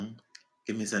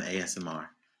Give me some ASMR.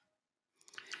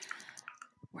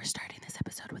 We're starting this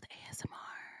episode with ASMR.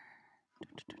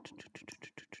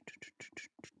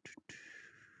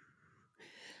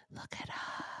 Look at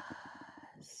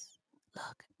us.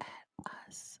 Look at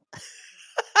us.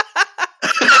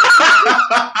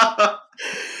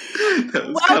 That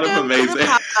was kind of Welcome to amazing.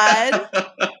 the pod.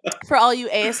 For all you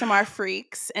ASMR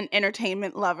freaks and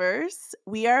entertainment lovers,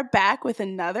 we are back with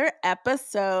another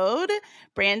episode.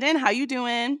 Brandon, how you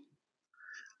doing?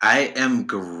 I am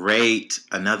great.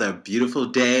 Another beautiful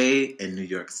day in New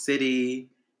York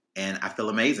City, and I feel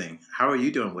amazing. How are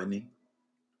you doing, Whitney?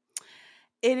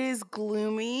 It is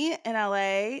gloomy in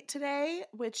LA today,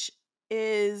 which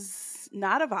is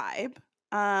not a vibe.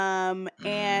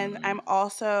 And I'm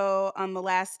also on the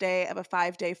last day of a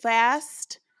 5-day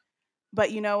fast.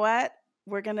 But you know what?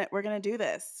 We're gonna do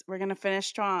this. We're gonna finish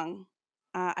strong.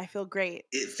 I feel great.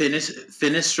 Finish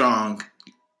strong.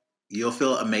 You'll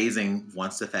feel amazing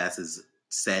once the fast is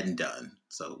said and done.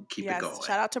 So keep it going.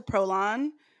 Shout out to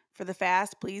Prolon for the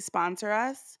fast. Please sponsor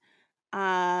us.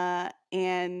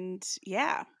 And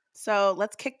yeah. So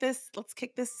let's kick this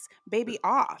baby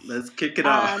off. Let's kick it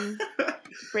off.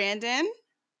 Brandon,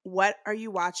 what are you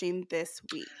watching this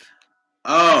week?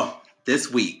 Oh,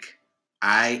 this week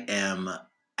I am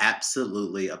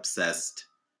absolutely obsessed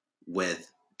with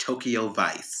Tokyo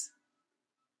Vice.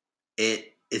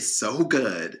 It is so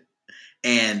good.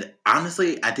 And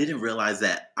honestly, I didn't realize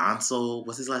that Ansel,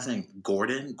 what's his last name?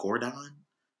 Gordon?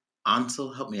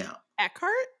 Ansel, help me out.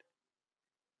 Eckhart?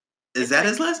 Is that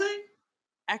his last name?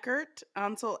 Eckhart?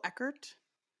 Ansel Eckhart?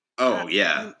 Oh,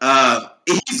 yeah.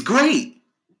 He's great.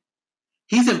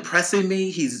 He's impressing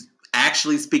me. He's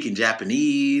actually speaking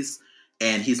Japanese,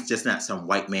 and he's just not some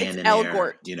white man in there,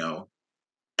 Gort. you know.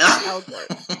 El Gort.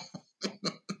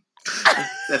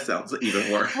 That sounds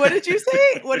even worse. What did you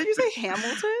say?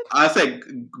 Hamilton? I said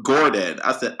Gordon.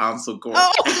 I said Ansel Gordon.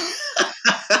 Oh.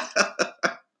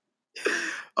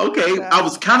 Okay, I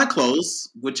was kind of close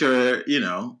with your,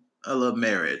 a little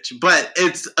marriage, but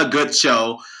it's a good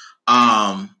show.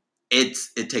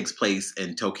 It takes place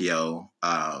in Tokyo.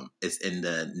 It's in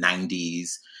the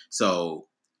 90s, so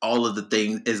all of the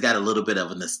things, it's got a little bit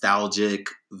of a nostalgic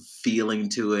feeling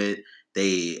to it.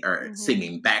 They are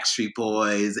singing Backstreet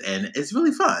Boys, and it's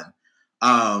really fun.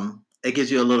 It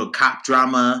gives you a little cop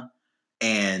drama,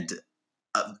 and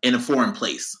in a foreign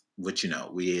place, which,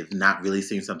 we have not really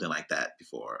seen something like that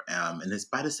before. And it's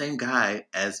by the same guy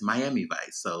as Miami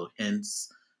Vice, so hence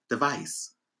the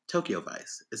Vice, Tokyo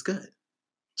Vice. It's good.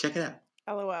 Check it out.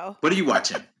 LOL. What are you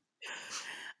watching?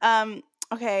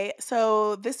 Okay,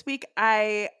 so this week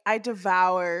I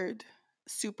devoured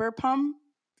Super Pumped,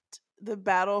 the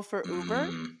battle for Uber,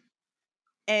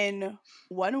 in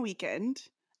one weekend.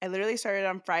 I literally started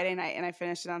on Friday night and I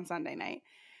finished it on Sunday night.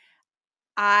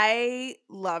 I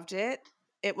loved it.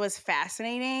 It was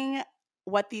fascinating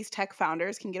what these tech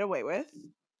founders can get away with.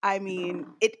 I mean,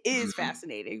 it is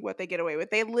fascinating what they get away with.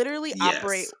 They literally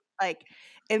operate like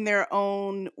in their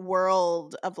own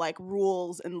world of like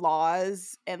rules and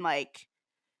laws, and like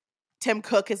Tim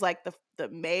Cook is like the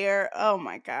mayor. Oh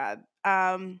my God.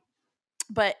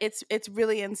 But it's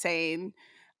really insane.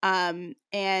 And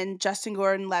Justin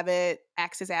Gordon-Levitt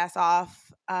acts his ass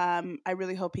off. I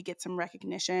really hope he gets some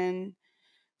recognition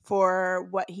for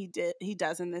what he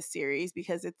does in this series,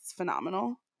 because it's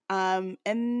phenomenal.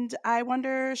 And I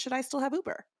wonder, should I still have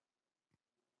Uber?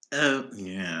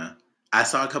 Yeah. I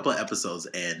saw a couple of episodes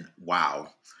and wow.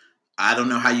 I don't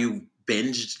know how you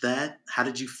binged that. How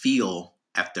did you feel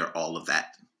after all of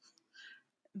that?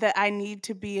 That I need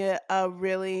to be a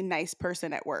really nice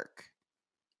person at work.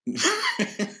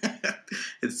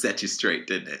 It set you straight,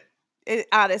 didn't it? It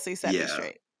honestly set me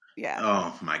straight. Yeah.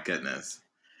 Oh my goodness.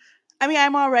 I mean,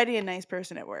 I'm already a nice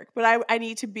person at work, but I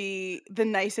need to be the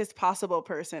nicest possible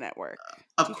person at work.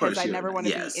 Of course, I never want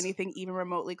to be anything even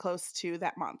remotely close to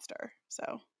that monster.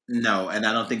 So no, and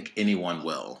I don't think anyone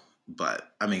will. But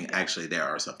I mean, actually, there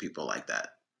are some people like that.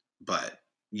 But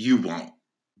you won't.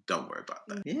 Don't worry about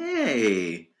that.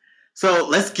 Yay! So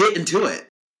let's get into it.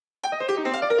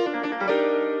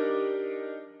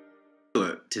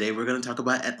 Today we're going to talk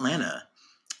about Atlanta.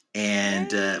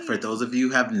 And for those of you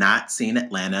who have not seen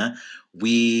Atlanta,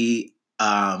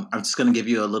 I'm just going to give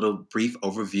you a little brief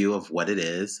overview of what it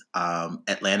is.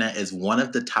 Atlanta is one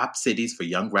of the top cities for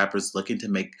young rappers looking to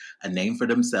make a name for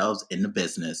themselves in the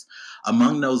business.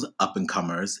 Among those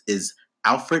up-and-comers is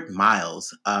Alfred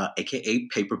Miles, a.k.a.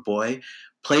 Paperboy,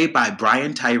 played by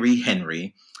Brian Tyree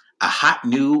Henry, a hot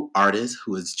new artist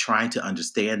who is trying to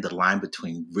understand the line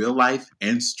between real life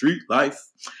and street life.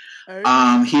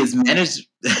 He is managed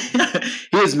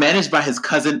by his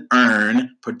cousin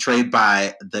Ern, portrayed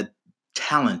by the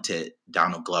talented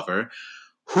Donald Glover,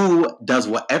 who does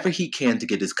whatever he can to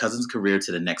get his cousin's career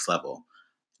to the next level.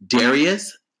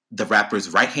 Darius, the rapper's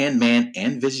right-hand man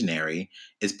and visionary,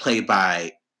 is played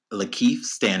by Lakeith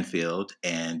Stanfield,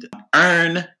 and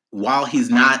Earn, while he's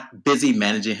not busy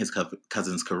managing his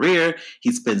cousin's career,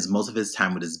 he spends most of his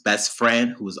time with his best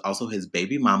friend, who is also his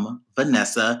baby mama,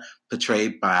 Vanessa,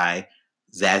 portrayed by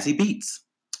Zazie Beetz.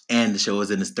 And the show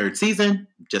is in its third season,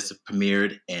 just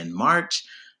premiered in March.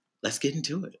 Let's get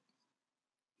into it.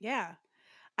 Yeah.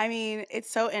 I mean,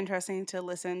 it's so interesting to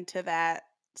listen to that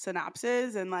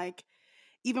synopsis. And like,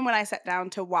 even when I sat down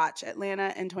to watch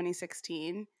Atlanta in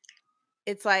 2016,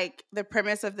 it's like the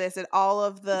premise of this and all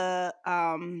of the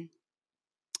promos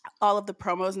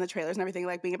and the trailers and everything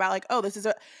like being about like, oh, this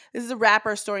is a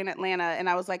rapper story in Atlanta. And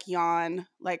I was like, yawn.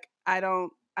 Like, I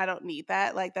don't need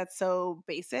that. Like, that's so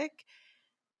basic.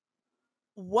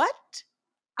 What?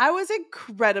 I was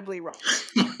incredibly wrong.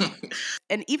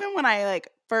 And even when I like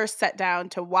first sat down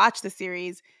to watch the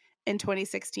series in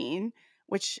 2016,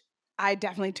 which I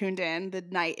definitely tuned in the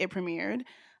night it premiered,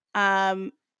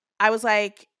 I was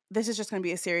like, this is just going to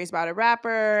be a series about a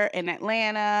rapper in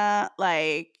Atlanta.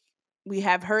 Like, we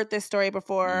have heard this story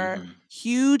before. Mhm.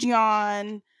 Huge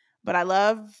yawn, but I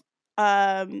love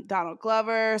Donald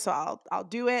Glover, so I'll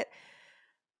do it.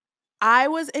 I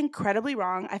was incredibly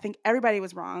wrong. I think everybody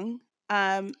was wrong.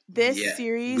 This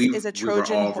series is a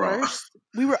Trojan horse.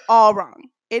 We were all wrong.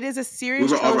 It is a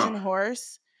serious Trojan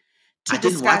horse to I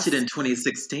didn't discuss. watch it in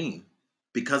 2016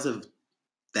 because of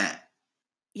that.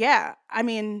 Yeah, I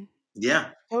mean, yeah,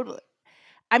 totally.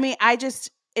 I mean, it's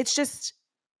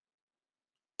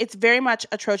very much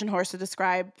a Trojan horse to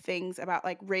describe things about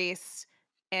like race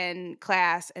and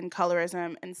class and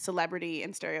colorism and celebrity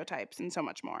and stereotypes and so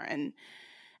much more. And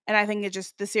I think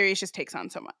the series just takes on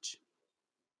so much.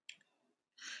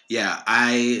 Yeah,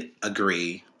 I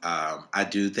agree. I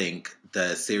do think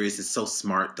the series is so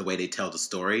smart the way they tell the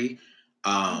story.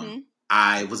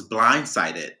 I was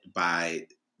blindsided by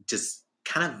just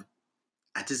kind of,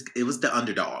 it was the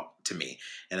underdog to me.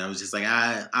 And I was just like,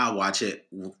 I'll watch it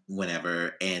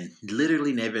whenever, and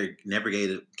literally never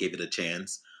gave it a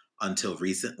chance until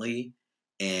recently.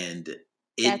 And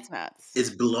That's nuts.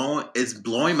 it's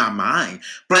blowing my mind.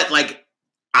 But like,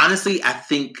 honestly, I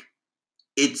think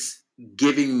it's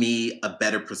giving me a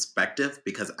better perspective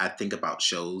because I think about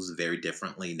shows very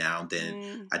differently now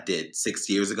than I did 6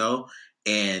 years ago.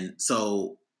 And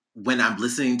so when I'm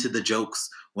listening to the jokes,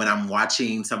 when I'm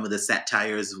watching some of the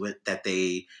satires that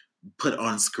they put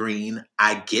on screen,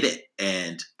 I get it.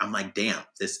 And I'm like, damn,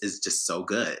 this is just so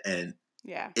good. And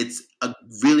yeah, it's a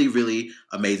really, really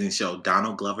amazing show.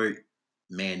 Donald Glover,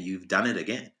 man, you've done it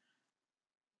again.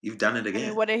 You've done it again. I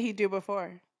mean, what did he do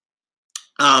before?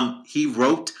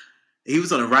 He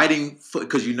was on a writing foot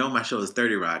because my show is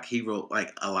 30 Rock. He wrote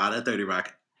like a lot of 30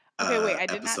 Rock Okay, wait, I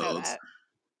did episodes. not know that.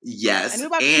 Yes. I knew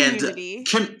about Community.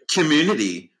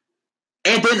 Community.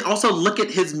 And then also look at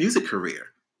his music career.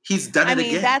 He's done it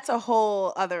again. That's a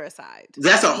whole other aside.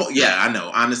 That's a whole, yeah, I know.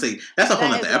 Honestly, that's a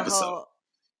whole other episode.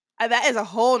 That is a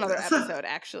whole nother episode,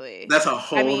 actually. That's a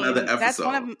whole other episode. That's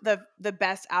one of the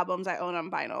best albums I own on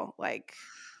vinyl. Like,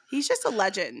 he's just a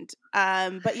legend.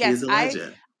 But yes, he's a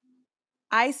legend.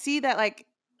 I see that like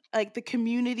the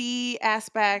community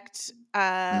aspect.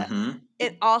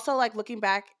 It also like looking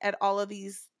back at all of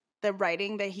the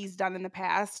writing that he's done in the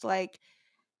past, like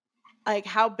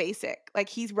how basic. Like,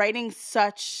 he's writing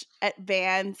such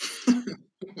advanced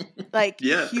like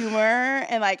humor,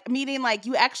 and like meaning like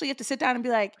you actually have to sit down and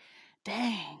be like,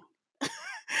 dang.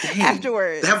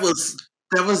 Afterwards. That was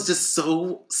just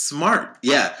so smart.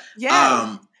 Yeah.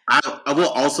 Yeah. I will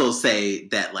also say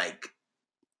that like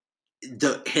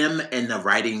him and the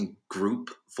writing group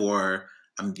for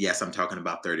yes, I'm talking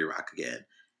about 30 Rock again.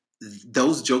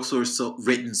 Those jokes were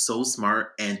written so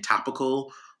smart and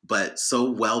topical, but so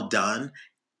well done.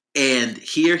 And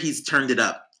here he's turned it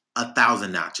up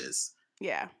 1,000 notches.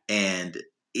 Yeah. And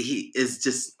he is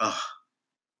just,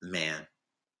 man.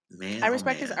 I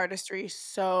respect his artistry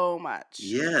so much.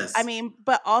 Yes. I mean,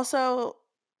 but also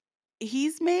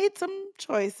he's made some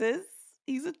choices.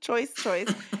 He's a choice.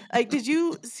 Like, did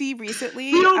you see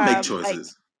recently? He don't make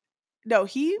choices. No,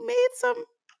 he made some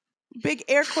big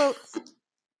air quotes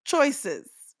choices.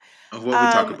 Of what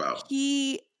we talk about.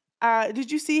 He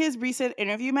did you see his recent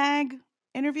interview?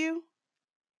 No.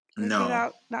 Came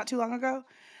out not too long ago.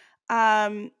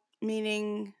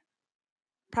 Meaning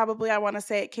probably I want to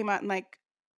say it came out in like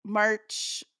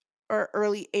March or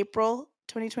early April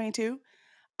 2022.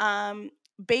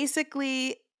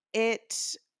 Basically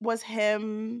it was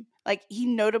him, like, he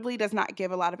notably does not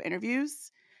give a lot of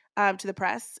interviews to the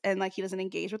press, and like he doesn't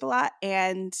engage with a lot,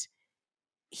 and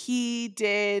he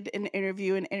did an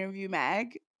interview in Interview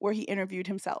Mag where he interviewed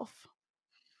himself.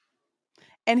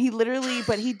 And he literally,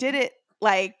 but he did it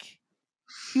like,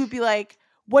 he would be like,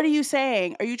 what are you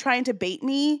saying? Are you trying to bait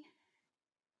me?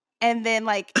 And then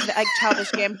like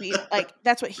Childish Gambino, like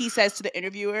that's what he says to the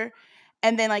interviewer.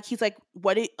 And then like he's like,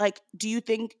 what do you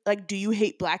think, like, do you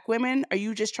hate black women? Are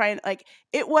you just trying, like,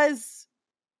 it was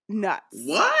nuts.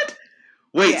 What?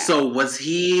 Wait, so was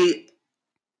he,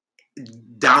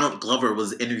 Donald Glover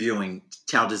was interviewing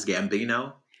Childish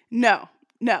Gambino? No.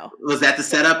 Was that the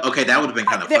setup? Okay, that would have been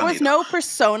kind of funny. There was no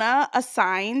persona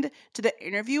assigned to the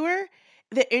interviewer.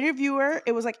 The interviewer,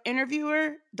 it was like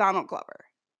interviewer Donald Glover.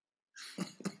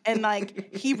 And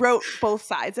like he wrote both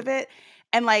sides of it.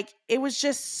 And like it was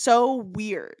just so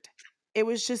weird. It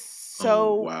was just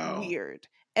so weird.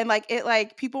 And like it,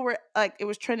 like people were like, it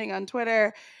was trending on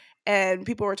Twitter and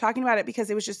people were talking about it because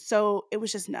it was just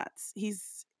nuts. It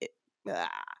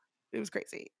was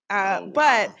crazy.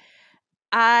 But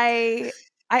I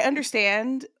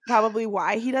understand probably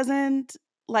why he doesn't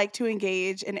like to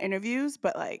engage in interviews,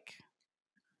 but like,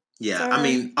 yeah, I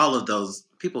mean, all of those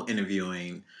people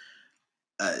interviewing,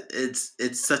 it's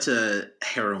such a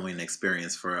harrowing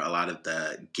experience for a lot of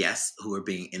the guests who are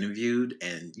being interviewed,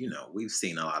 and you know, we've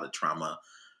seen a lot of trauma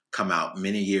come out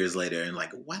many years later, and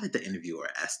like, why did the interviewer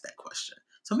ask that question?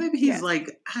 So maybe he's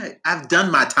like, I've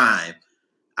done my time.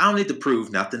 I don't need to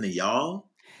prove nothing to y'all.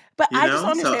 But I just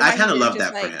don't understand. So I kind of love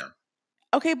that for him.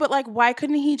 Okay, but like, why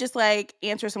couldn't he just like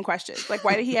answer some questions? Like,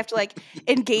 why did he have to like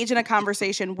engage in a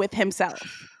conversation with himself?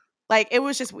 Like, it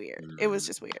was just weird. It was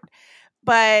just weird.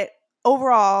 But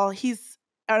overall, he's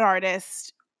an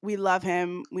artist. We love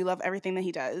him. We love everything that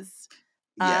he does.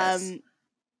 Yes.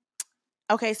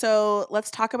 Okay, so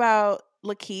let's talk about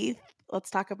Lakeith. Let's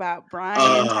talk about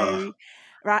Brian,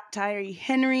 Tyree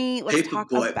Henry. Let's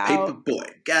talk about Paperboy.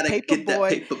 Gotta get that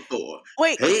Paperboy.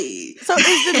 Wait, hey. So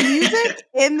is the music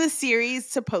in the series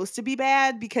supposed to be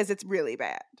bad? Because it's really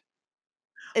bad.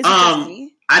 Is it just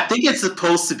me? I think it's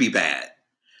supposed to be bad.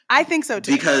 I think so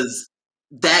too. Because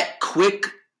that quick,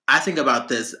 I think about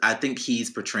this, I think he's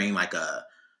portraying like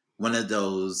one of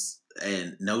those,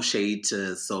 and no shade to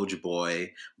Soulja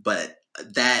Boy, but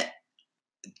that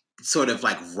sort of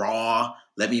like raw,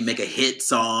 let me make a hit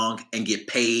song and get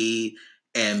paid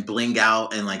and bling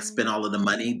out and like spend all of the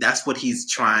money. That's what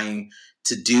he's trying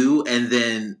to do. And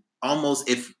then almost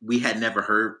if we had never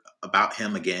heard about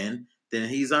him again, then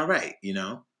he's all right, you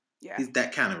know? Yeah. He's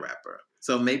that kind of rapper.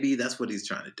 So maybe that's what he's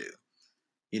trying to do.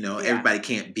 You know, everybody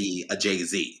can't be a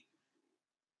Jay-Z.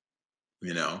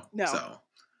 You know? No. So,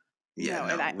 yeah,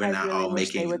 no, we're not really all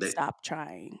wish making... they would stop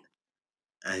trying.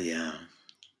 Yeah.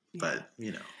 But,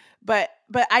 you know. But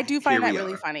I do find that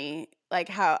really funny. Like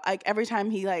how, like every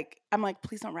time he like, I'm like,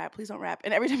 please don't rap.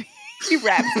 And every time he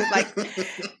raps it,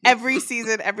 like every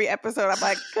season, every episode, I'm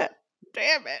like,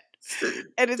 damn it.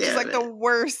 And it's just like the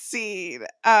worst scene.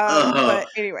 But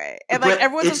anyway, and like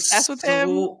everyone's obsessed with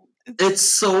him. It's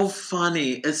so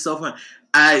funny. It's so fun.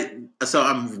 So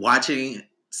I'm watching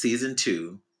season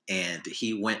 2, and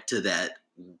he went to that,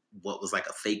 what was like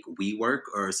a fake WeWork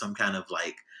or some kind of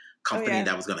like company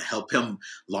that was going to help him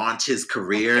launch his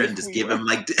career and just give him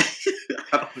like,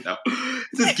 I don't know,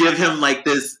 just give him like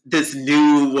this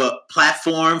new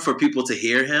platform for people to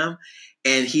hear him.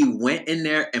 And he went in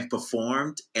there and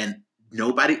performed, and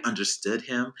nobody understood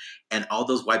him. And all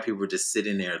those white people were just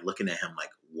sitting there looking at him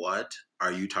like, what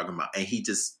are you talking about? And he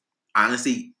just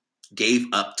honestly gave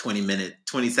up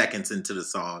 20 seconds into the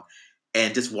song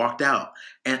and just walked out.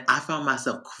 And I found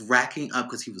myself cracking up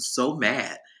because he was so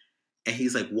mad. And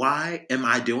he's like, why am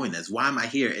I doing this? Why am I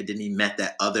here? And then he met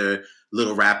that other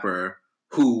little rapper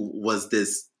who was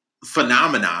this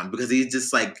phenomenon, because he's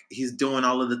just like, he's doing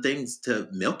all of the things to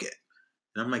milk it.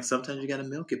 And I'm like, sometimes you got to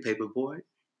milk it, Paperboy.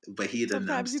 But he didn't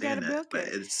understand that. But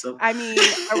it's so... I mean,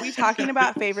 are we talking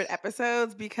about favorite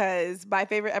episodes? Because my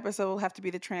favorite episode will have to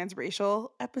be the transracial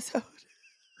episode.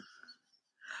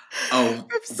 Oh,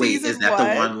 wait, is that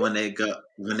the one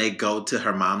when they go to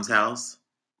her mom's house?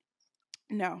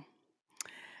 No.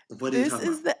 What are you talking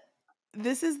about?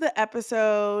 This is the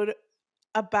episode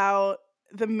about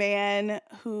the man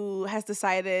who has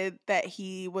decided that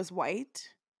he was white.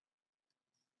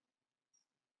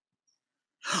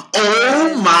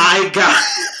 Oh my God.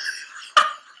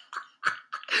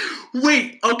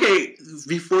 Wait, okay.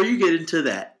 Before you get into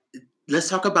that, let's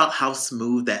talk about how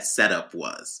smooth that setup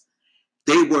was.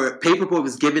 Paperboy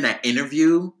was giving that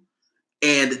interview,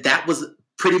 and that was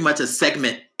pretty much a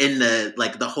segment in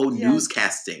the whole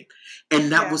newscasting.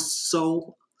 And that was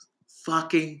so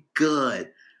fucking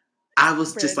good. I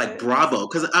was just like, bravo.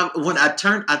 Because when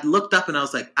I looked up and I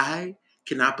was like, I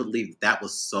cannot believe that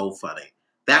was so funny.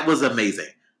 That was amazing.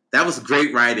 That was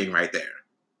great writing right there.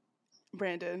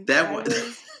 Brandon, That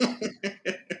was.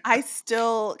 I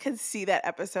still can see that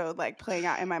episode like playing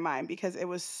out in my mind because it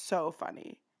was so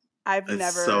funny. I've It's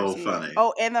never so seen it. funny.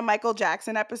 Oh, and the Michael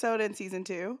Jackson episode in season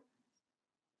 2. Okay,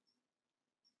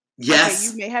 you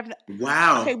Yes. may have. Okay,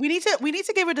 Wow. we need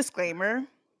to give a disclaimer,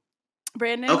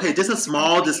 Brandon. Okay, I think just a we need to come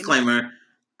small clean. disclaimer.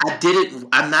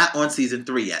 I'm not on season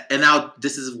 3 yet. And now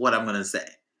this is what I'm going to say.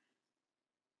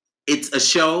 It's a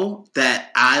show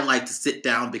that I like to sit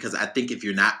down because I think if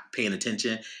you're not paying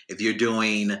attention, if you're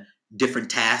doing different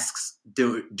tasks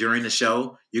during the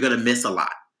show, you're going to miss a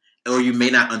lot or you may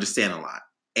not understand a lot.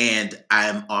 And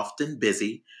I'm often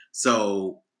busy.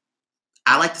 So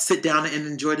I like to sit down and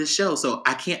enjoy this show. So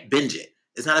I can't binge it.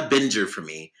 It's not a binger for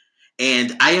me.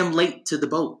 And I am late to the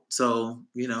boat. So,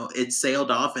 it sailed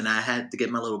off and I had to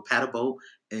get my little paddle boat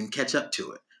and catch up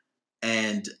to it.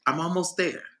 And I'm almost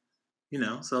there,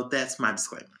 so that's my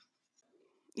disclaimer.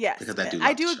 Yes, Because I do I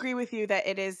love the do show. agree with you that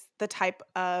it is the type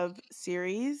of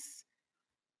series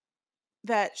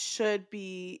that should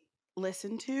be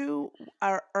listened to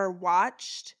or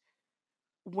watched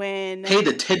when Paid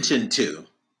attention to.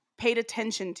 paid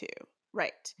attention to.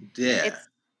 Right. Yeah.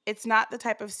 It's not the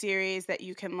type of series that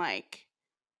you can like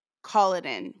call it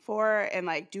in for and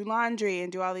like do laundry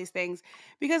and do all these things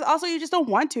because also you just don't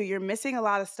want to. You're missing a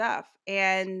lot of stuff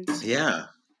and Yeah.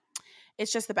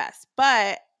 it's just the best.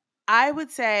 But I would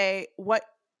say what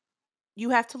you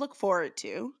have to look forward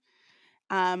to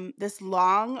this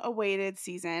long awaited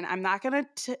season. I'm not going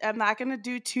to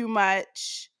do too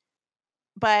much,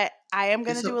 but I am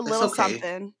going to do a It's little okay.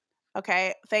 something.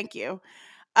 Okay? Thank you.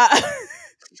 Uh,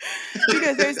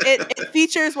 because it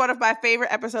features one of my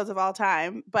favorite episodes of all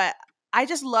time, but I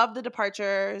just love the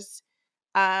departures.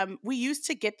 We used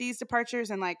to get these departures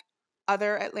in like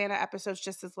other Atlanta episodes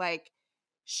just as like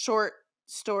short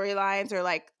storylines or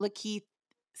like Lakeith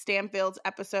Stanfield's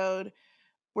episode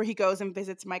where he goes and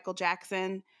visits Michael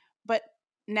Jackson. But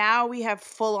now we have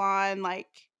full on like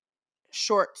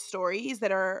short stories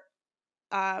that are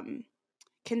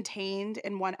contained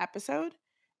in one episode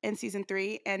in season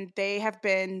 3, and they have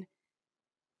been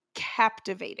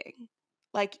captivating.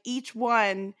 Like each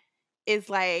one is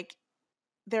like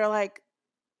they're like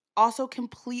also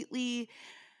completely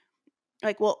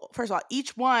like well, first of all,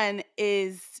 each one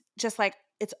is just like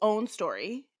its own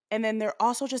story. And then they're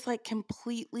also just like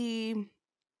completely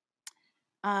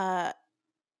uh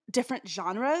different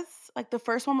genres. Like the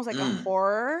first one was like a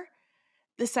horror.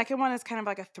 The second one is kind of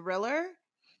like a thriller.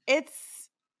 It's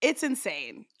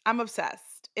insane. I'm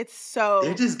obsessed. It's They're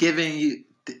so just giving you.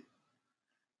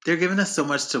 They're giving us so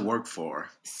much to work for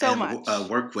so and much.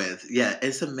 work with. Yeah,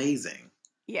 it's amazing.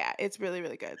 Yeah, it's really,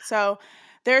 really good. So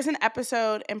there's an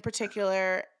episode in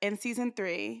particular in season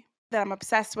 3 that I'm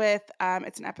obsessed with.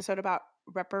 It's an episode about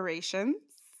reparations.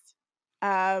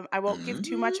 I won't give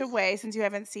too much Mm-hmm. away since you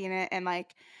haven't seen it. And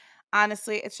like,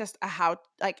 honestly, it's just a how,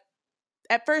 like,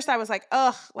 at first I was like,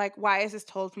 ugh, like, why is this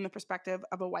told from the perspective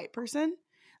of a white person?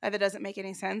 Like, that doesn't make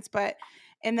any sense. But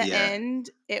in the Yeah. end,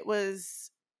 it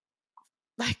was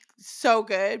like so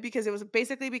good because it was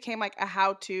basically became like a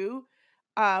how to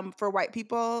for white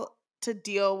people to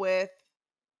deal with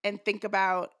and think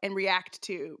about and react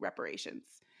to reparations.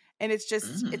 And it's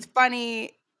just it's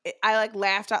funny. I like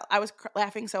laughed out. I was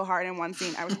laughing so hard in one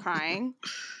scene. I was crying.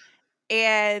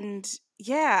 And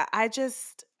yeah,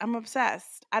 I'm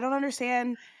obsessed. I don't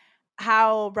understand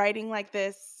how writing like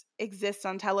this exists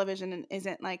on television and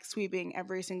isn't like sweeping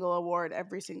every single award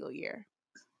every single year.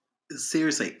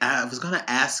 Seriously, I was going to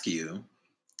ask you,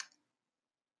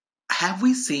 have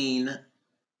we seen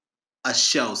a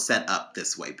show set up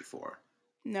this way before?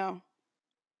 No.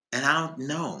 And I don't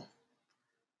know.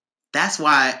 That's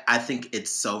why I think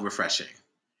it's so refreshing.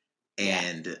 Yeah.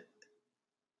 And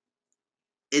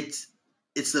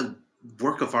it's a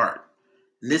work of art.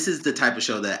 This is the type of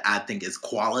show that I think is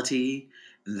quality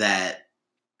that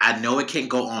I know it can't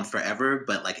go on forever,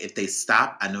 but like if they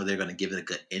stop, I know they're going to give it a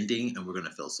good ending and we're going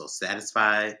to feel so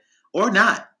satisfied or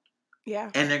not. Yeah.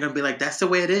 And they're going to be like, that's the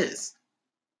way it is.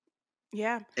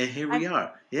 Yeah. And here I'm we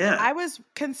are. Yeah. I was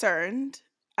concerned,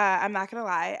 I'm not gonna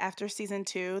lie, after season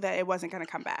 2 that it wasn't gonna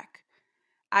come back.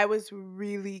 I was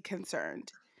really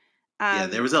concerned. Yeah.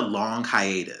 There was a long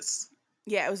hiatus.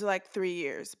 Yeah, it was like 3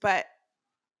 years, but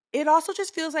it also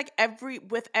just feels like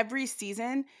with every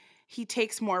season, he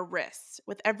takes more risks.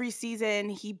 With every season,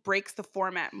 he breaks the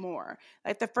format more.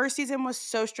 Like the first season was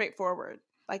so straightforward.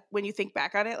 Like when you think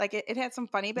back on it, like it had some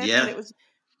funny bits, but Yeah. it was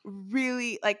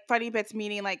really like funny bits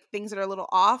meaning like things that are a little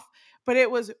off, but it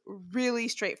was really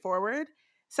straightforward.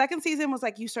 Second season was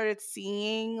like you started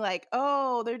seeing like,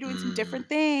 oh, they're doing some different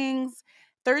things.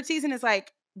 Third season is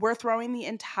like we're throwing the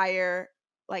entire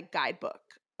like guidebook,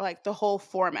 like the whole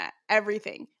format,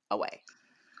 everything away.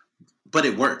 But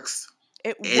it works.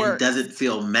 It It works. doesn't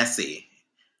feel messy.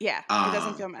 Yeah, it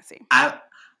doesn't feel messy. I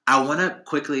want to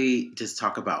quickly just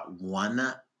talk about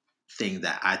one thing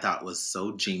that I thought was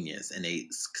so genius, and they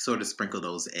sort of sprinkle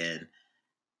those in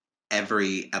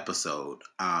every episode.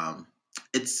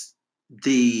 It's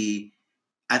the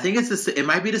I think it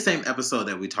might be the same episode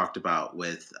that we talked about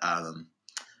with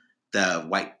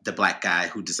the black guy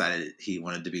who decided he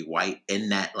wanted to be white. In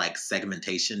that like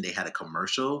segmentation, they had a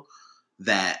commercial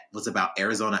that was about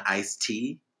Arizona iced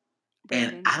tea.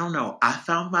 Brandon. And I don't know, I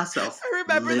found myself I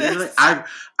remember literally this.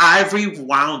 I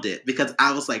rewound it because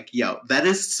I was like, yo, that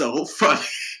is so funny.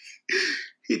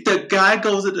 The guy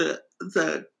goes to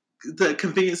the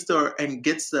convenience store and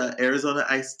gets the Arizona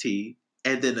iced tea,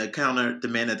 and then the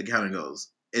man at the counter goes,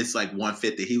 it's like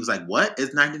 $1.50. He was like, what?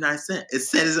 It's 99 cents. It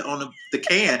says it on the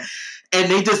can.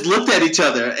 And they just looked at each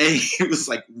other and he was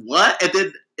like, what? And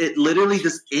then it literally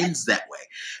just ends that way.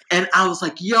 And I was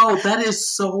like, yo, that is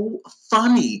so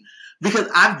funny. Because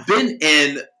I've been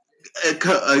in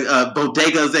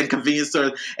bodegas and convenience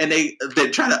stores, and they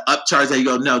try to upcharge that. You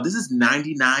go, no, this is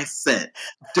 99 cents.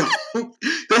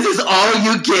 This is all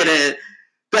you get it.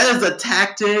 That is a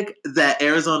tactic that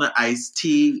Arizona Iced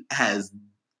Tea has.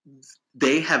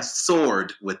 They have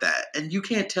soared with that, and you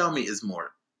can't tell me it's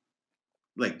more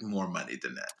money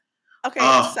than that. Okay,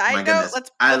 side note, let's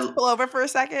pull over for a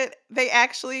second. They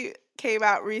actually came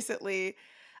out recently.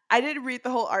 I didn't read the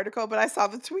whole article, but I saw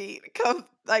the tweet go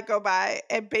by,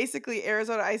 and basically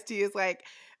Arizona Iced Tea is like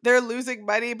they're losing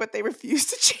money, but they refuse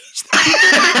to change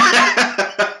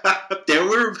that.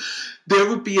 There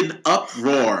would be an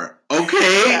uproar.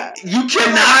 Okay, yeah. You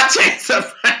cannot change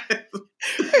the price.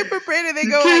 Hey, but Brandon, they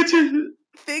go like,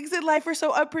 things in life are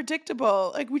so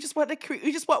unpredictable. Like we just want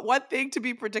one thing to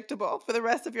be predictable for the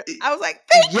rest of your. I was like,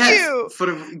 thank you.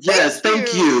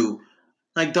 Thank you.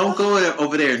 Like, don't go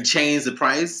over there and change the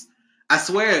price. I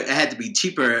swear it had to be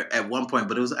cheaper at one point,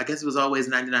 but I guess it was always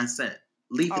 99 cents.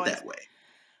 Leave it that way.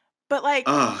 But like,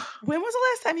 when was the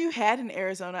last time you had an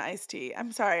Arizona iced tea?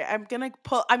 I'm sorry, I'm gonna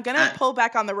pull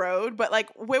back on the road. But like,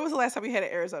 when was the last time you had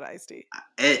an Arizona iced tea?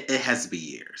 It has to be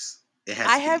years. It has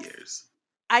to be years.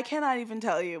 I cannot even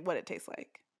tell you what it tastes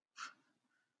like.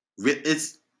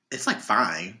 It's like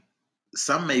fine.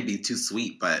 Some may be too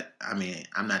sweet, but I mean,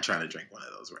 I'm not trying to drink one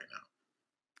of those right now.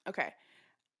 Okay,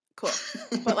 cool.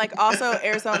 But like, also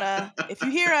Arizona, if you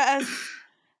hear us,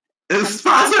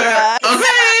 sponsor us.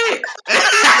 Okay.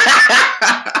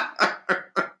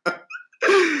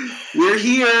 We're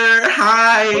here.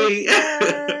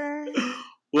 Hi.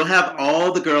 We'll have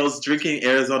all the girls drinking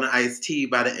Arizona iced tea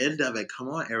by the end of it. Come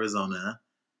on, Arizona.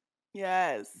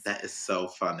 Yes. That is so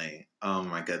funny. Oh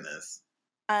my goodness.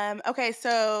 Okay,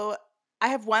 so I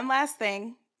have one last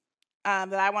thing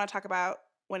that I want to talk about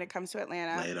when it comes to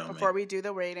Atlanta before we do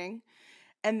the rating.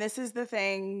 And this is the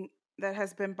thing that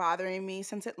has been bothering me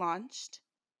since it launched.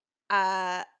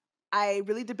 I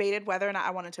really debated whether or not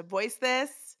I wanted to voice this.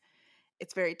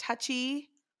 It's very touchy,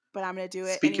 but I'm going to do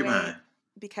it anyway. Speak your mind.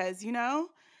 Because,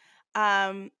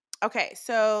 okay,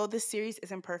 so this series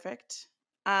isn't perfect.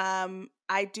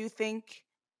 I do think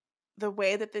the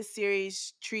way that this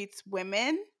series treats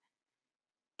women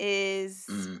is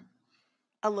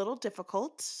a little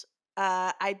difficult.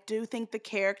 I do think the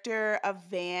character of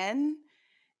Van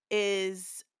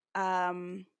she's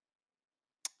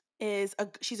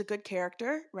a good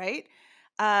character, right?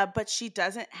 But she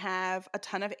doesn't have a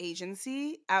ton of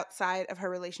agency outside of her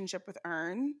relationship with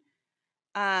Earn.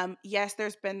 Yes,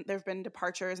 there've been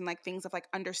departures and like things of like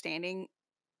understanding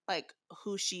like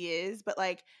who she is, but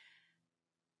like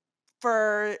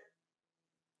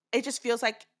it just feels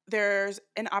like there's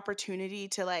an opportunity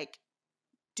to like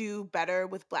do better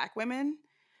with Black women.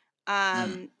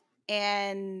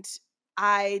 And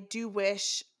I do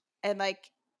wish, and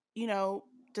like,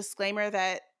 disclaimer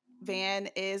that Van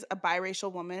is a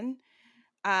biracial woman.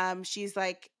 She's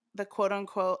like the quote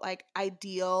unquote like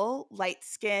ideal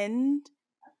light-skinned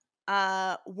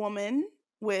woman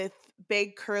with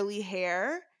big curly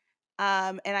hair.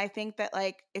 And I think that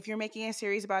like if you're making a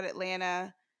series about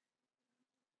Atlanta,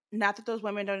 not that those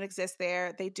women don't exist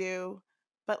there, they do,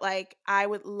 but like I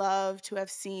would love to have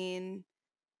seen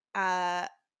not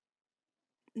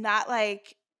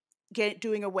like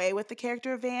doing away with the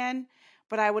character of Van,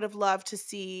 but I would have loved to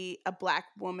see a Black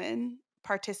woman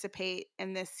participate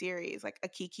in this series, like a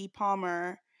Keke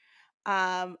Palmer,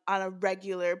 on a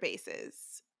regular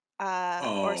basis,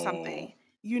 or something.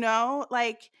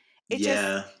 Like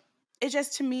it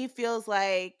just to me feels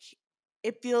like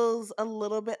it feels a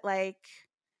little bit like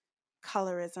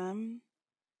colorism.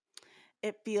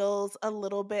 It feels a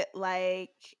little bit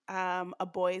like a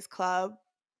boys' club,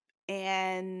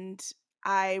 and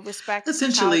I respect how.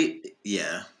 Essentially,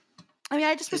 yeah, I mean,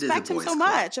 I just it is a respect him so boys' club.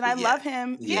 much, and I Yeah, love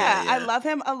him. yeah, Yeah, I yeah, love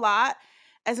him a lot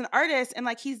as an artist, and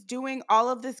like he's doing all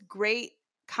of this great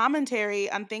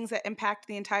commentary on things that impact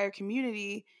the entire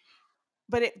community.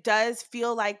 But it does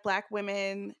feel like Black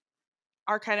women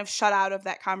are kind of shut out of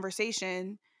that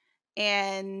conversation,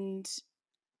 and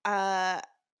uh,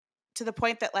 to the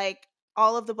point that like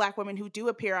all of the Black women who do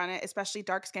appear on it, especially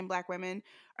dark skinned Black women,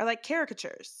 are like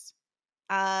caricatures.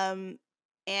 Um,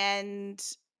 and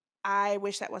I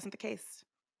wish that wasn't the case.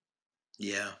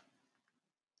 yeah.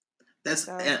 That's.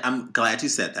 So, And I'm glad you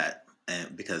said that,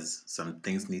 and because some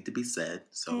things need to be said.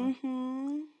 So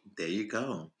there you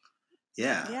go.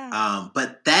 Yeah. yeah.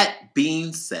 But that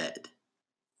being said,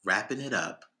 wrapping it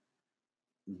up,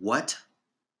 what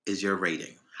is your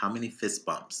rating? How many fist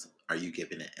bumps are you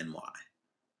giving it, and why?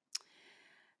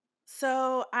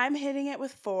 So I'm hitting it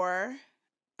with 4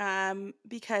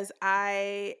 because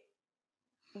I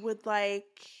would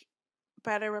like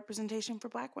better representation for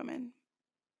Black women.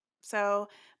 So,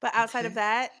 but outside of Okay.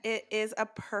 that, it is a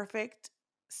perfect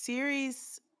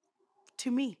series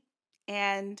to me.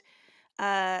 And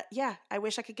yeah, I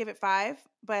wish I could give it 5,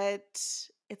 but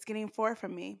it's getting 4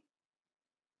 from me.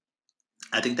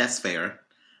 I think that's fair.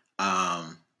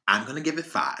 I'm gonna give it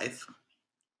 5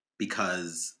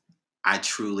 because I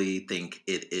truly think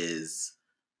it is.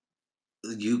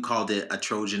 You called it a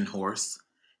Trojan horse,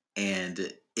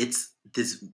 and it's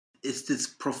this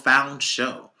profound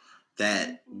show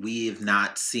that Mhm. we've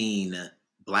not seen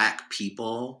Black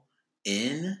people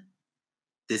in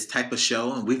this type of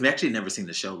show, and we've actually never seen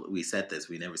a show. We said this,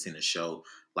 we've never seen a show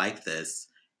like this,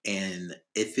 and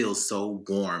it feels so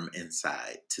warm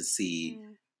inside to see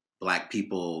Mm. Black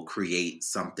people create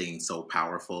something so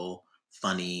powerful,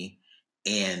 funny,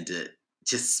 and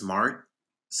just smart.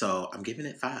 So I'm giving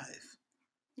it 5,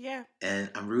 Yeah.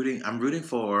 and I'm rooting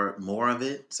for more of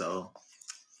it. So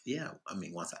yeah, I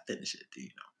mean, once I finish it, you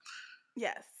know.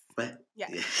 Yes. But Yes.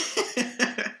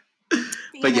 yeah.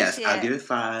 But Finish yes, I'll it. give it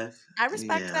 5. I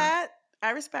respect Yeah. that.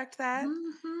 I respect that.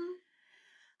 Hmm.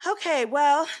 Okay,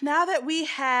 well, now that we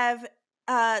have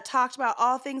talked about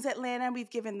all things Atlanta, we've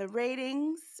given the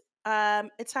ratings.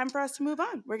 It's time for us to move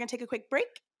on. We're going to take a quick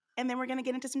break, and then we're going to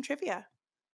get into some trivia.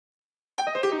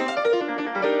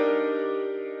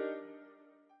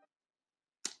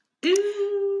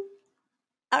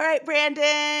 All right,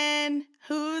 Brandon,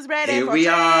 who's ready Here for we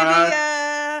are.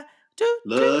 trivia?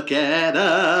 Look at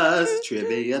us.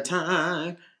 Trivia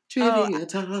time. Oh, Trivia I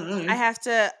time. have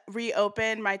to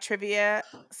reopen my trivia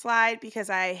slide because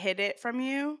I hid it from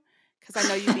you because I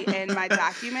know you'd be in my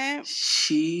document.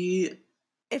 She,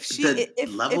 If she, the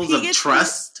if levels he of gets these,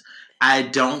 trust I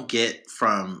don't get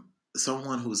from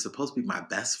someone who's supposed to be my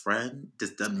best friend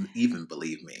just doesn't even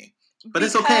believe me. But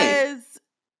it's okay.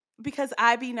 because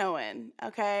I be knowing,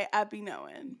 okay, I be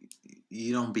knowing.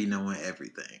 You don't be knowing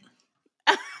everything.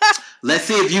 Let's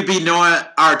see if you be knowing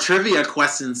our trivia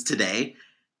questions today.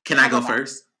 Can How I go about that?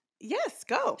 first? Yes,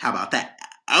 go. How about that?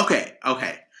 Okay,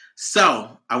 okay.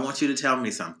 So I want you to tell me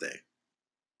something.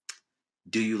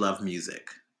 Do you love music?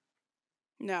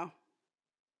 No,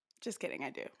 just kidding. I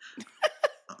do.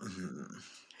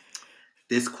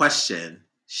 This question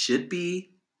should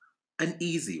be an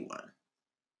easy one.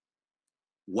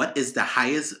 What is the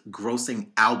highest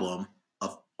grossing album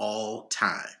of all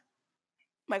time?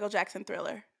 Michael Jackson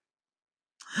Thriller.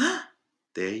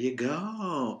 There you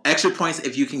go. Extra points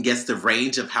if you can guess the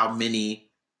range of how many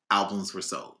albums were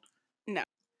sold. No.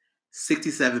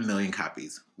 67 million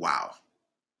copies. Wow.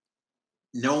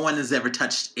 No one has ever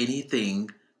touched anything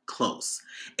close.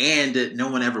 And no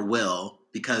one ever will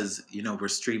because, you know, we're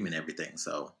streaming everything.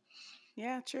 So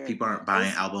Yeah, true. people aren't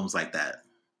buying albums like that.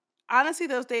 Honestly,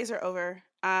 those days are over.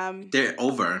 They're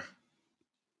over.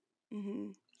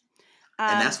 Mhm.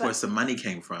 And that's where But some money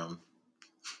came from.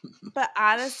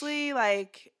 honestly,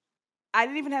 like I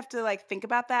didn't even have to like think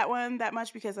about that one that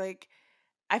much because like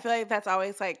I feel like that's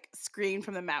always like screamed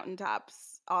from the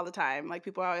mountaintops all the time. Like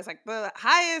people are always like the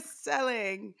highest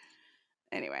selling.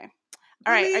 Anyway.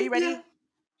 All I right, are mean, you yeah. ready?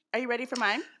 Are you ready for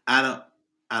mine? I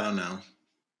don't know.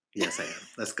 Yes, I am.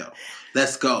 Let's go.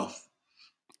 Let's go.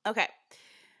 Okay.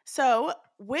 So,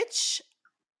 which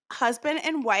husband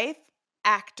and wife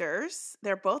actors,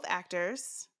 they're both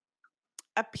actors,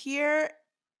 appear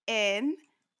in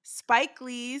Spike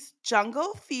Lee's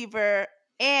Jungle Fever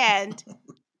and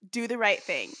Do the Right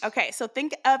Thing? Okay, so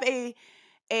think of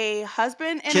a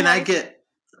husband and Can I wife get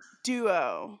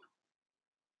duo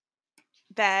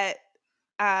that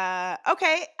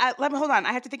okay, let me hold on.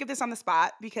 I have to think of this on the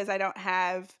spot because I don't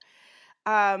have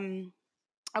um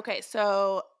Okay,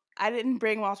 so I didn't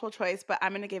bring multiple choice, but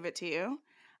I'm going to give it to you.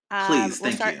 Please,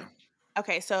 We'll thank start. you.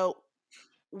 Okay, so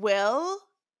Will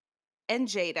and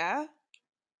Jada.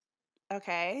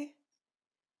 Okay,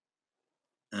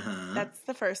 Uh-huh. that's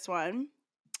the first one.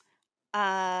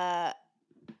 Uh,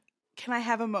 can I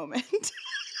have a moment?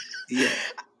 Yeah.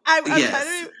 I'm trying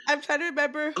Yes. to. I'm trying to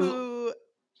remember who.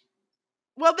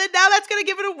 Well, then now that's gonna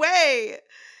give it away.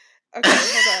 Okay,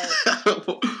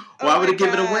 hold on. Oh Why would my it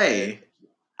give it god. away?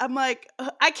 I'm like,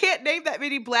 I can't name that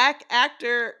many black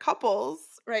actor couples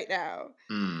right now.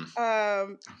 Mm,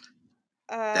 Um,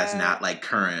 that's uh, not like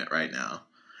current right now.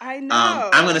 I I'm know.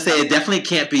 gonna say it definitely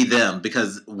can't be them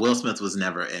because Will Smith was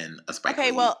never in a Spike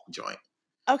Okay, Lee well, joint.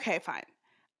 okay, fine.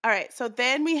 All right, so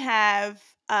then we have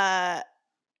Tisha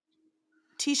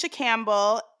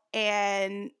Campbell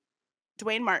and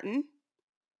Dwayne Martin.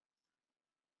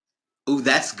 Ooh,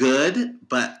 that's good,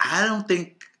 but I don't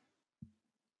think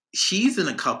she's in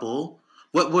a couple.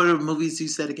 What were the movies you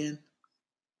said again?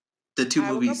 The two I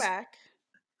will go movies. back.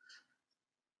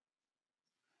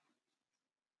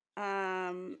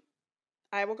 Um,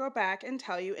 I will go back and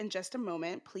tell you in just a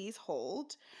moment. Please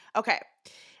hold. Okay.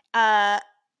 Uh,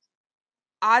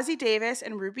 Ozzie Davis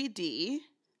and Ruby Dee,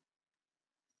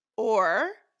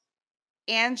 or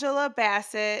Angela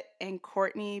Bassett and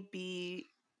Courtney B.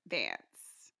 Vance.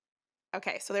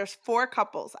 Okay, so there's 4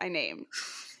 couples I named.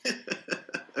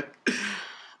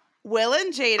 Will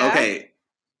and Jada, Okay.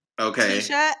 Okay.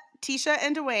 Tisha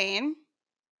and Dwayne,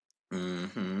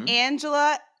 Mm-hmm.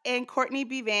 Angela and Courtney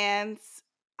B. Vance,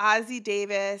 Ozzie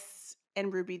Davis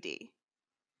and Ruby Dee.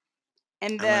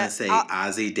 And I'm gonna the say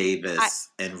Ozzie I Davis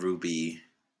and Ruby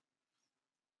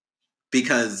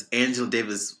because Angela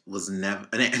Davis was never,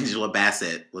 and Angela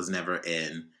Bassett was never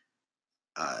in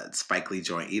Spike Lee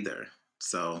joint either.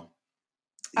 So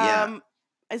yeah,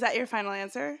 is that your final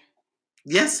answer?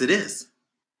 yes, it is.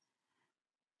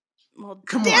 Well,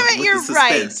 Come damn on it, with the you're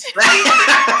right. suspense.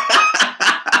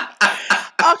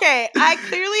 Okay, I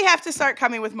clearly have to start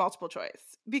coming with multiple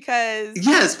choice because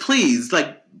Yes, please,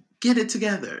 like get it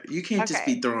together. You can't just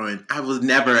okay, be throwing. I would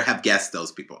never have guessed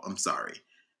those people. I'm sorry.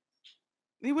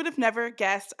 we would have never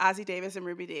guessed Ozzie Davis and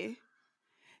Ruby Dee.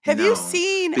 Have you No,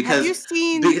 seen because,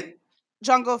 because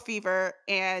Jungle Fever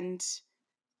and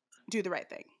Do the Right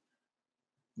Thing?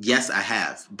 yes, I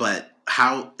have. But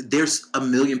how? There's a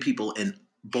million people in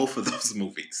both of those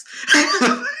movies,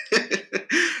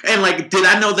 and like, did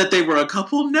I know that they were a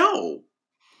couple? No.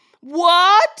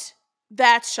 What?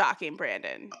 That's shocking,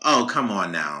 Brandon. Oh, come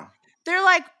on now. They're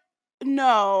like,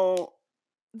 no,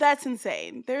 that's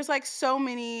insane. There's like so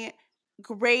many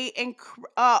great and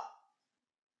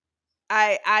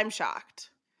I'm shocked.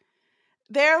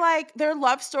 They're like their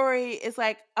love story is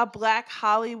like a Black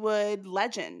Hollywood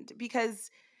legend because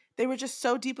they were just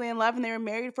so deeply in love and they were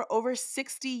married for over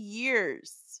 60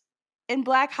 years in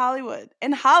Black Hollywood.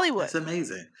 In That's Hollywood.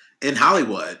 amazing. In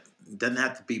Hollywood, it doesn't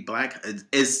have to be black.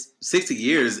 It's 60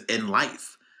 years in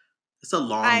life. It's a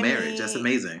long I marriage. That's mean,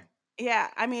 amazing. yeah,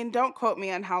 I mean, don't quote me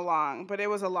on how long, but it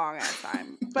was a long ass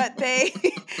time. But they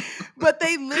but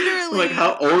they Like, literally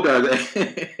how old are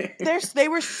they? they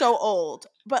were so old.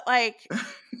 But like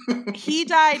he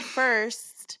died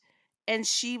first and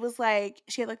she was like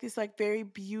she had like this like very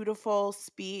beautiful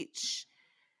speech.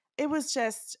 It was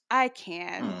just I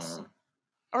can't. Oh,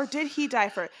 Or did he die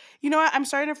first? You know what? I'm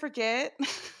starting to forget.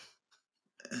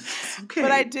 it's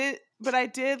but okay. I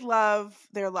did love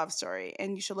their love story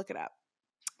and you should look it up.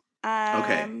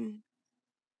 Okay. Um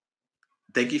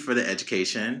Thank you for the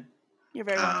education. you're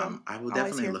very welcome. I will Always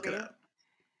definitely here look for it you. up.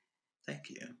 Thank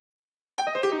you.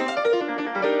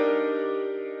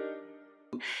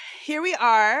 Here we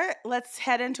are. Let's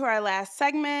head into our last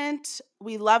segment.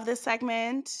 We love this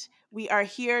segment. We are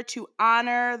here to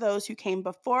honor those who came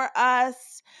before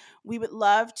us. We would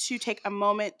love to take a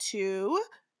moment to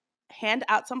hand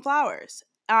out some flowers.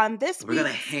 On this We're gonna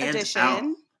week's hand out.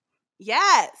 edition,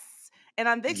 yes. And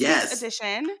on this week's Yes,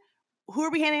 edition, who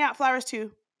are we handing out flowers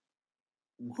to?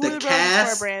 Who the are the roses for,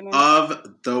 cast Brandon?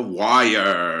 of The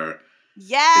Wire. The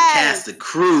cast, Yes. the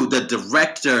crew, the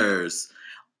directors,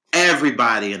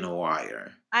 everybody in The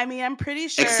Wire. I mean, I'm pretty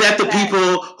sure Except the that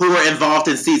people who were involved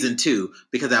in season 2,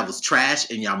 because that was trash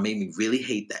and y'all made me really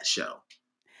hate that show.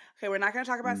 okay, we're not going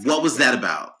to talk about What season was 2. that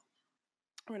about?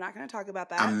 We're not going to talk about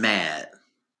that. I'm mad.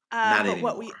 Not But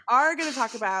what we anymore. are going to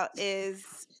talk about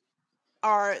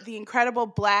are the incredible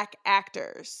Black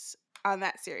actors on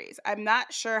that series. I'm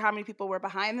not sure how many people were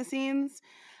behind the scenes.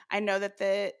 I know that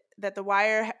the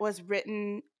Wire was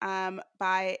written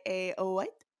by a white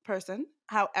person.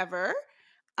 However,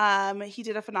 he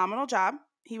did a phenomenal job.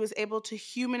 He was able to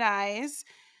humanize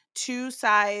two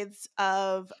sides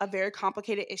of a very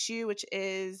complicated issue, which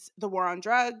is the war on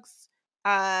drugs.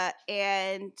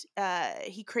 And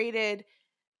he created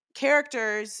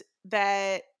characters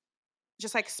that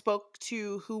just like spoke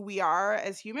to who we are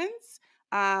as humans,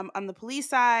 on the police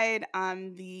side,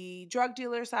 on the drug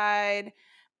dealer side.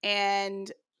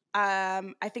 And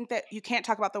I think that you can't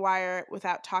talk about The Wire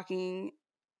without talking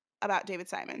about David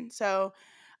Simon. So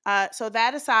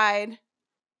that aside,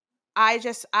 I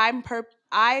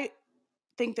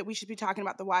think that we should be talking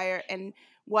about The Wire and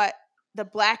what the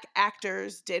Black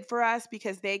actors did for us,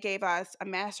 because they gave us a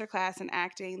masterclass in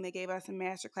acting, they gave us a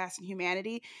masterclass in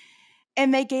humanity,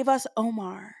 and they gave us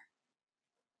Omar.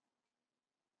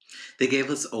 They gave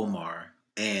us Omar,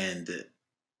 and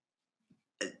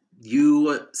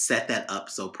you set that up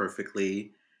so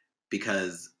perfectly,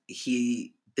 because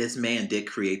this man did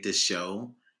create this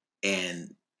show,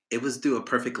 and it was through a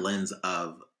perfect lens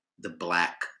of this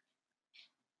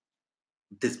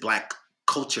black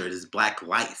culture, this black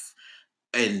life,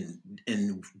 and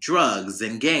drugs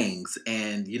and gangs.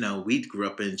 And we grew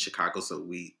up in Chicago, so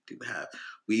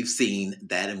we've seen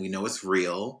that, and we know it's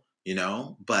real,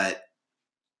 but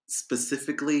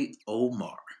specifically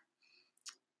Omar,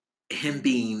 him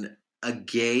being a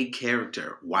gay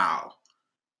character. Wow.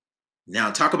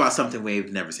 Now talk about something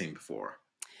we've never seen before.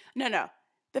 No.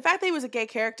 The fact that he was a gay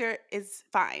character is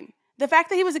fine. The fact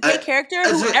that he was a gay character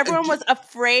who everyone was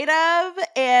afraid of,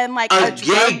 and like a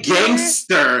gay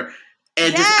gangster,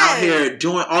 and just out here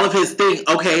doing all of his thing.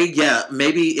 Okay, yeah,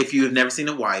 maybe if you have never seen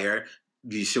The Wire,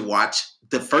 you should watch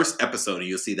the first episode, and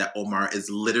you'll see that Omar is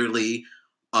literally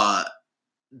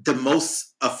the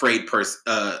most afraid person,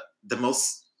 the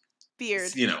most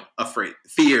feared.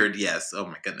 Feared, yes. Oh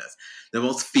my goodness. The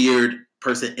most feared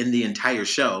person in the entire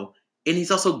show. And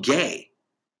he's also gay.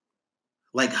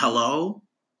 Like, hello?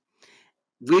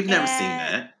 We've never seen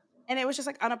that. And it was just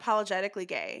like unapologetically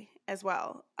gay as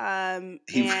well.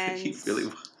 He really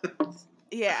was.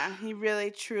 Yeah, he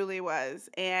really truly was.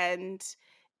 And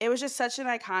it was just such an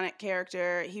iconic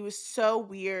character. He was so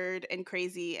weird and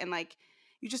crazy, and like,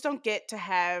 you just don't get to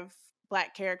have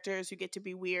Black characters who get to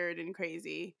be weird and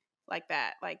crazy like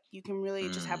that. Like, you can really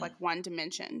just have like one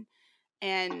dimension,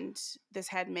 and this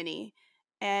had many.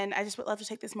 And I just would love to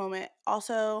take this moment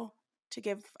also to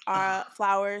give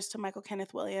flowers to Michael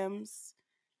Kenneth Williams,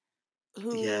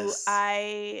 who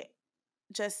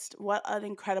what an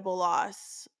incredible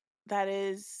loss that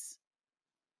is.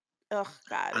 Oh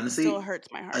God, honestly, it still hurts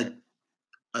my heart.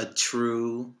 A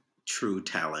true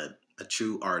talent, a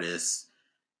true artist,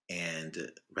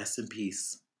 and rest in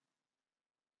peace.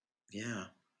 Yeah.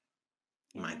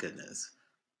 My goodness.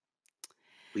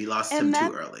 We lost him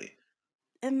too early.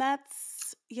 And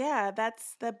that's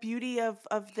the beauty of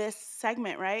this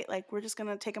segment, right? Like, we're just going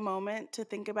to take a moment to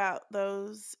think about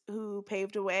those who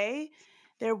paved a way.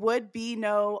 There would be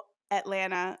no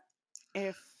Atlanta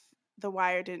if The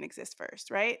Wire didn't exist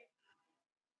first, right?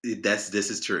 This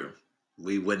is true.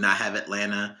 We would not have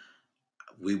Atlanta.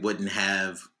 We wouldn't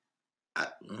have. I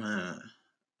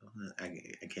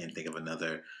can't think of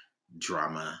another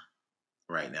drama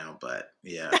right now, but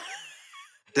yeah.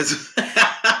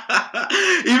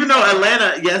 Even though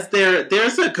Atlanta, yes,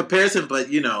 there's a comparison, but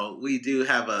we do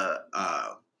have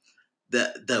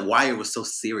the Wire was so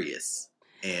serious,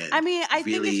 and I mean, I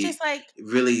think it's just like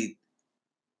really.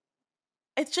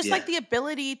 It's just like the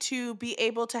ability to be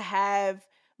able to have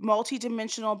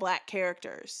multi-dimensional Black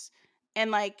characters,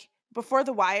 and like before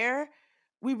The Wire,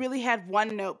 we really had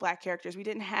one-note Black characters. We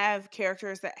didn't have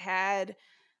characters that had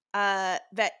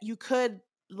that you could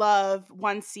love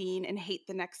one scene and hate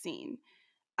the next scene.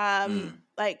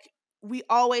 Like, we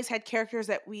always had characters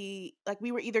that we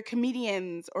were either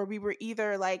comedians or we were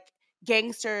either like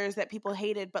gangsters that people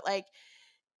hated, but like,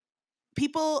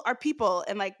 people are people,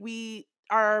 and like, we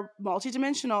are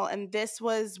multidimensional, and this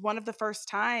was one of the first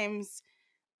times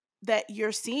that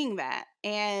you're seeing that,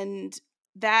 and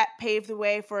that paved the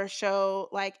way for a show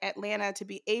like Atlanta to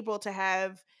be able to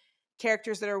have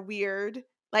characters that are weird.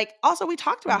 Like, also, we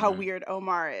talked about how weird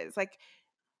Omar is. Like,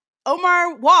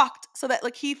 Omar walked so that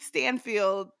Lakeith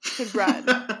Stanfield could run.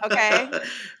 Okay.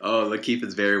 Oh, Lakeith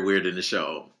is very weird in the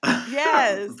show.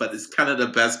 Yes. But it's kind of the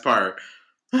best part.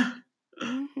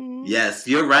 Mm-hmm. Yes,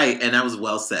 you're right. And that was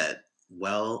well said.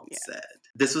 Well said.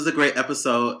 This was a great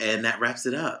episode, and that wraps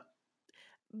it up.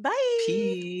 Bye.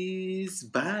 Peace.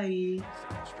 Bye.